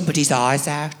stab somebody's eyes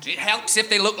out? It helps if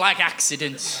they look like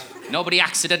accidents. Nobody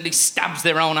accidentally stabs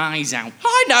their own eyes out.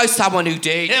 I know someone who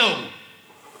did. Who?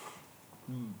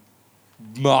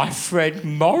 My friend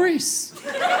Morris.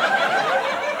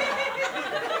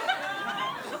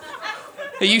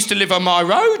 He used to live on my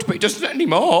road, but he doesn't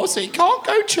anymore, so he can't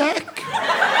go check.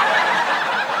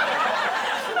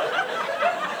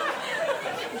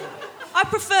 I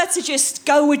prefer to just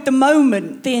go with the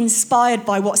moment, be inspired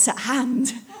by what's at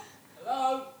hand.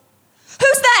 Hello?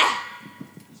 Who's there?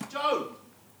 It's Joe.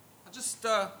 I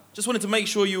just wanted to make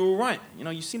sure you were all right. You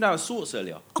know, you seemed out of sorts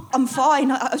earlier. Oh, I'm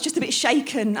fine. I was just a bit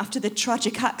shaken after the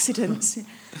tragic accident.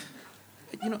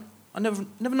 You know, I never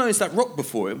noticed that rock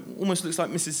before. It almost looks like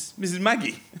Mrs.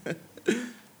 Maggie.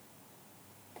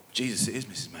 Jesus, it is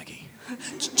Mrs. Maggie.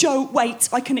 Joe, wait,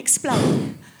 I can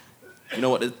explain. You know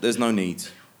what? There's no need.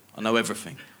 I know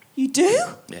everything. You do?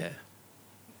 Yeah. It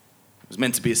was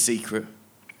meant to be a secret.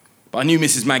 But I knew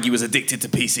Mrs. Maggie was addicted to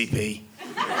PCP.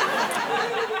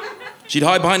 She'd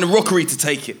hide behind the rockery to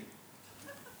take it.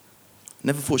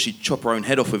 Never thought she'd chop her own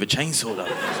head off with a chainsaw, though.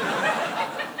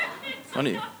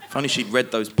 If only she'd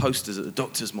read those posters at the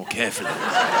doctor's more carefully.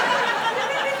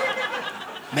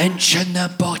 Mention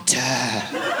the butter.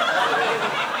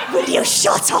 Will you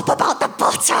shut up about the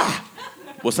butter?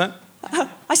 What's that?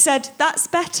 I said, that's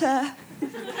better.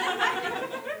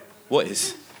 What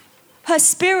is? Her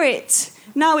spirit.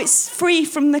 Now it's free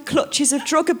from the clutches of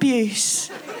drug abuse.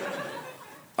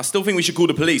 I still think we should call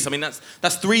the police. I mean, that's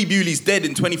 3 Bewleys dead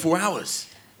in 24 hours.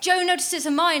 Joe notices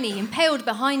Hermione impaled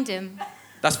behind him.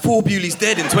 That's 4 Bewleys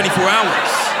dead in 24 hours.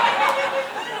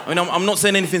 I mean, I'm not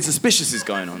saying anything suspicious is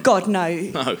going on. God, no.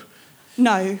 No.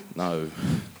 No. No.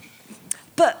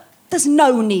 But there's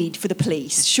no need for the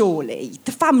police, surely.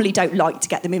 The family don't like to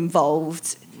get them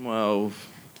involved. Well...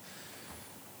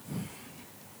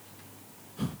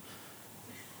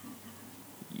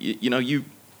 You know, you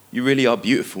really are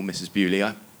beautiful, Mrs. Bewley.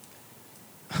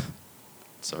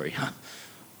 Sorry.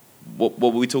 What were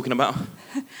we talking about?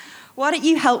 Why don't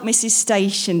you help Mrs.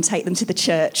 Station take them to the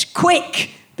church?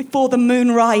 Quick! Before the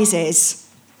moon rises.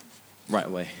 Right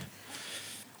away.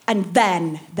 And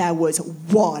then there was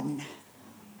one.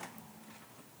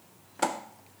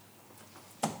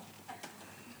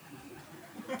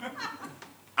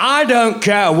 I don't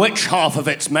care which half of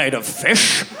it's made of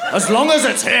fish, as long as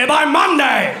it's here by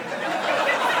Monday!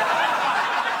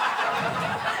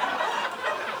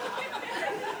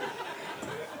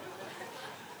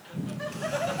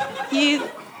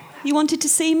 You wanted to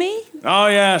see me? Oh,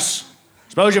 yes.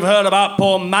 Suppose you've heard about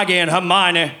poor Maggie and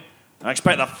Hermione. I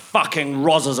expect the fucking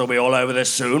Rozzers will be all over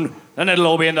this soon. Then it'll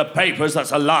all be in the papers.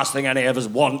 That's the last thing any of us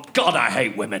want. God, I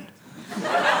hate women.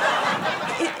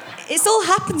 It's all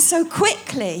happened so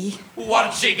quickly.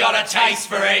 Once she got a taste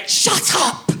for it. Shut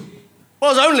up! I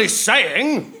was only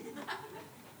saying.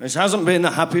 This hasn't been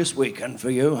the happiest weekend for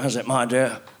you, has it, my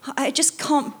dear? I just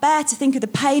can't bear to think of the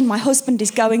pain my husband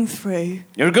is going through.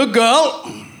 You're a good girl.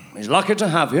 He's lucky to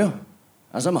have you,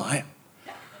 as am I.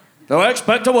 So I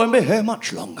expect I won't be here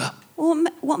much longer.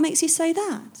 What makes you say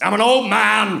that? I'm an old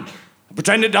man. I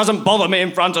pretend it doesn't bother me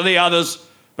in front of the others.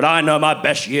 But I know my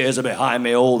best years are behind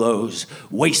me, all those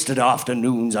wasted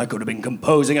afternoons I could have been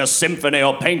composing a symphony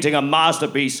or painting a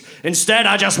masterpiece. Instead,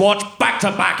 I just watch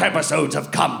back-to-back episodes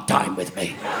of Come Dine With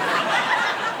Me.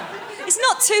 It's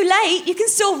not too late. You can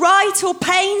still write or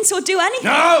paint or do anything.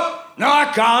 No,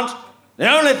 I can't. The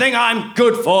only thing I'm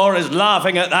good for is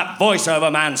laughing at that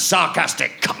voiceover man's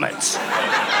sarcastic comments.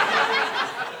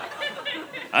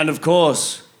 And of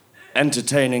course,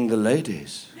 entertaining the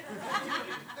ladies.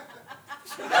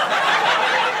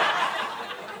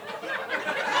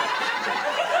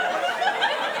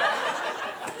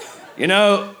 You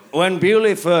know, when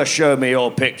Bewley first showed me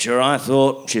your picture, I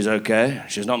thought, she's okay.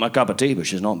 She's not my cup of tea, but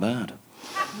she's not bad.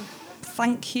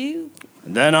 Thank you.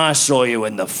 And then I saw you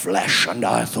in the flesh, and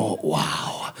I thought,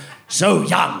 wow, so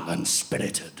young and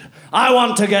spirited. I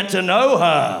want to get to know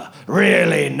her,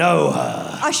 really know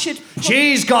her. I should...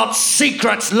 She's got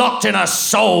secrets locked in her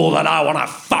soul that I want to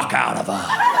fuck out of her.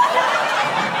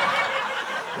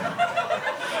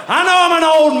 I know I'm an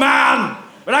old man,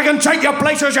 but I can take you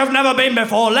places you've never been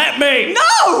before. Let me.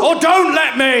 No! Or don't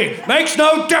let me. Makes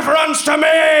no difference to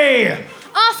me.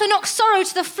 Arthur knocked Sorrow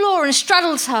to the floor and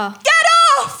straddles her. Get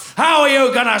off! How are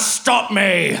you gonna stop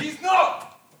me? He's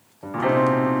not!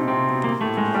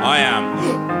 I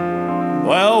am.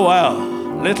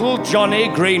 Well, little Johnny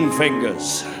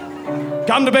Greenfingers.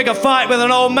 Come to pick a fight with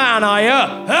an old man, are you?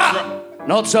 Huh?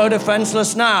 Not so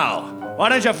defenseless now. Why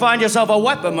don't you find yourself a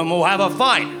weapon and we'll have a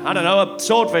fight? I don't know, a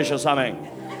swordfish or something.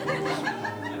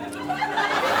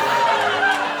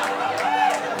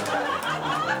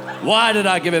 Why did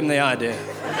I give him the idea?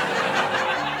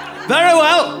 Very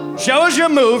well. Show us your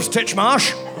moves,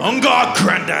 Titchmarsh. On guard,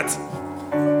 Grandad.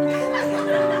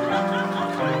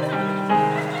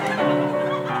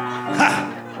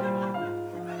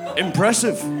 Ha!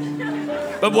 Impressive.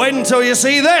 But wait until you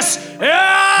see this.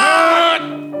 Yeah!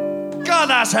 God,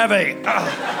 that's heavy.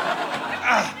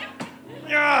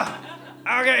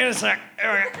 I'll get you in a sec.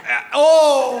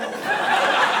 Oh!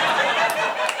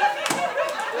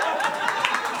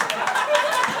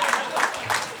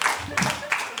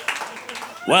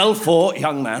 Well fought,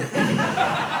 young man.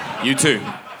 You too.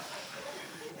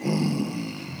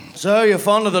 So, you're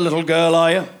fond of the little girl,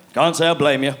 are you? Can't say I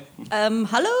blame you.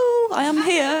 Hello, I am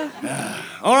here.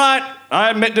 All right,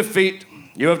 I admit defeat.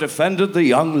 You have defended the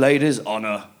young lady's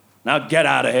honour. Now get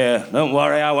out of here. Don't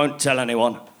worry, I won't tell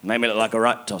anyone. Make me look like a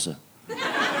rat tosser.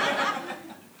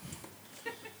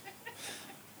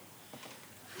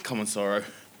 Come on, Sorrow.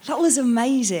 That was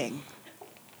amazing.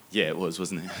 Yeah, it was,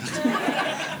 wasn't it?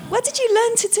 Where did you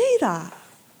learn to do that?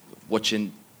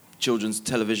 Watching children's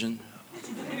television.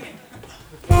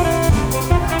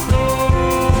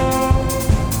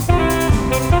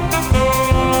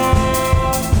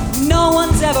 No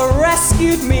one's ever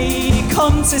rescued me,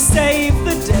 come to save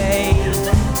the day.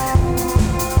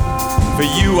 For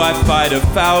you I'd fight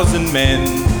 1,000 men,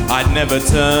 I'd never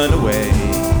turn away.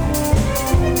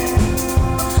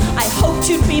 I hoped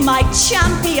you'd be my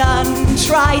champion,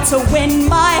 try to win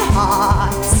my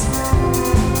heart.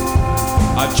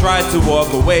 I've tried to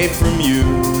walk away from you,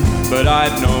 but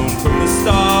I've known from the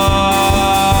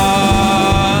start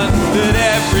that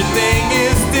everything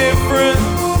is different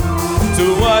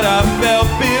to what I felt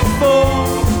before.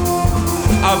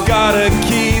 I've got a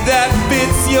key that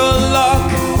fits your lock.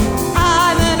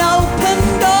 I'm an open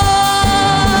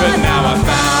door. But now I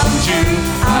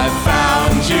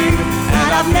found you,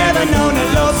 and I've never known a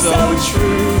love so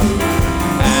true.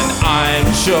 And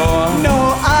I'm sure,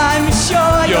 no, I'm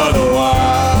sure you're the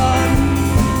one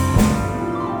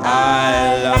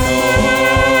I'll amor.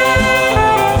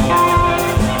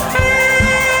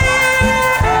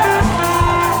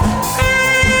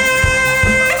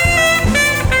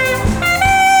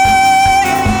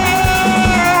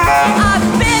 I've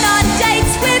been on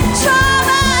dates with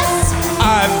traumas.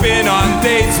 I've been on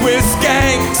dates with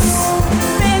skanks.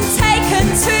 Been taken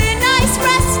to nice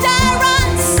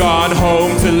restaurants. Gone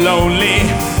home to lonely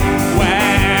wanks.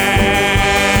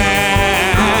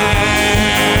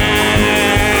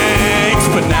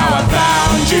 But now I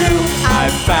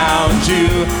found you,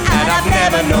 and I've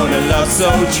never known a love so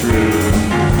true.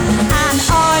 And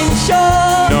I'm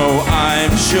sure, no,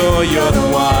 I'm sure you're the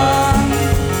one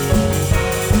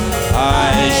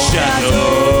I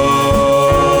shadow.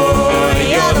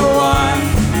 You're the one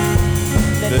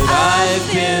that I've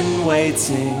been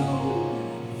waiting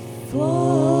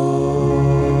for.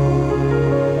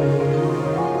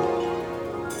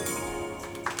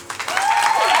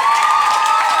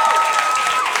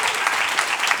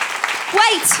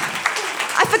 Wait!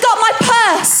 I forgot my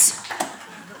purse!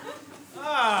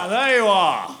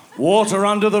 Water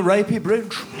under the rapey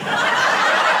bridge.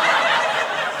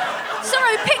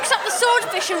 Sorrow picks up the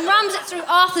swordfish and rams it through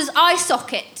Arthur's eye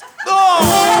socket.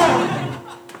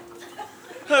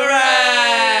 Hooray!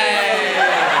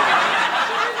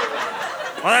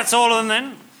 Well, that's all of them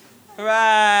then.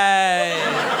 Hooray!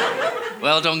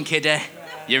 Well done, kiddie.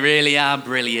 You really are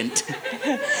brilliant.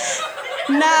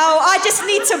 Now, I just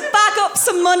need to bag up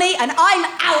some money and I'm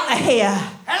out of here.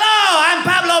 Hello, I'm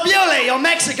Pablo Bewley, your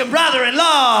Mexican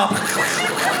brother-in-law.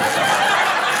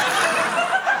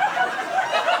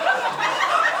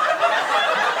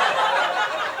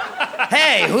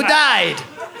 Hey, who died?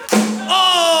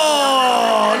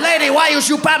 Oh, lady, why you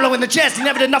shoot Pablo in the chest? He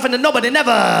never did nothing to nobody,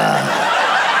 never.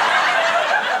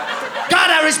 God,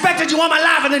 I respected you all my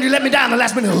life, and then you let me down the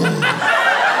last minute.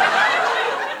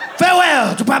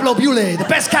 Farewell to Pablo Bewley, the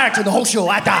best character in the whole show.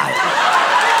 I died.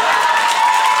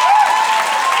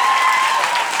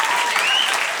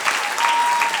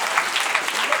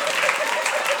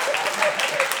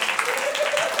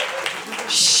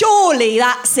 Surely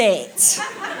that's it.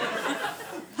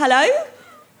 Hello?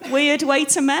 Weird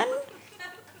waiter men?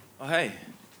 Oh, hey.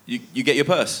 You get your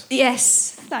purse?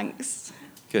 Yes, thanks.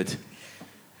 Good.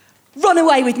 Run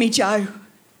away with me, Joe.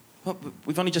 Well,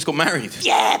 we've only just got married.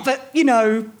 Yeah, but, you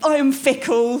know, I am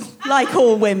fickle, like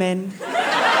all women.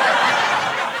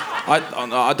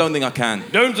 I don't think I can.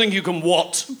 Don't think you can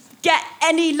what? Get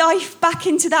any life back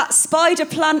into that spider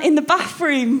plant in the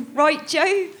bathroom, right,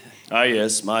 Joe? Ah,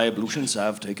 yes, my ablutions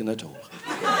have taken their toll.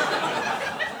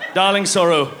 Darling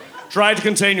Sorrow, try to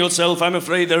contain yourself. I'm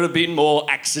afraid there have been more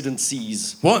accidents.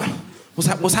 What?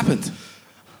 What's happened?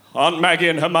 Aunt Maggie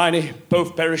and Hermione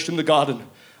both perished in the garden.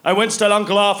 I went to tell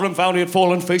Uncle Arthur and found he had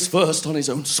fallen face first on his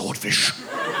own swordfish.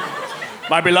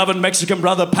 My beloved Mexican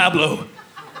brother Pablo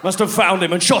must have found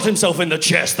him and shot himself in the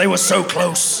chest. They were so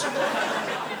close.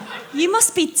 You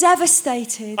must be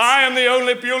devastated. I am the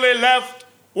only Bewley left.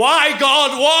 Why,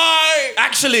 God, why?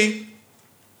 Actually,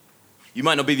 you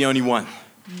might not be the only one.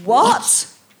 What?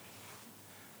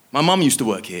 My mum used to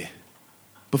work here,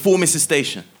 before Mrs.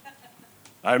 Station.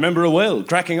 I remember her well,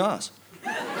 cracking ass.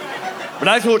 But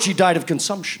I thought she died of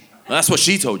consumption. Well, that's what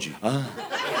she told you.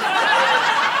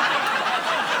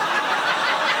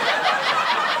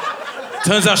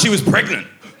 Turns out she was pregnant.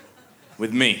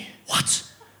 With me. What?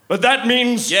 But that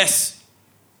means... Yes.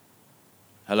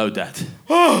 Hello, Dad.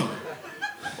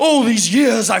 All these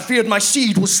years I feared my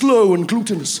seed was slow and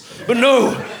glutinous. But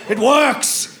no, it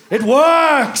works. It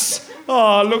works.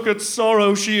 Ah, look at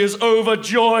Sorrow. She is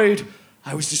overjoyed.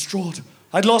 I was distraught.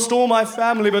 I'd lost all my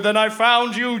family, but then I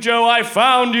found you, Joe. I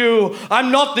found you.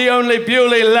 I'm not the only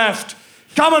Bewley left.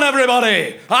 Come on,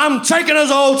 everybody. I'm taking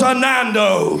us all to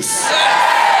Nando's.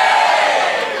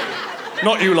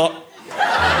 Not you lot.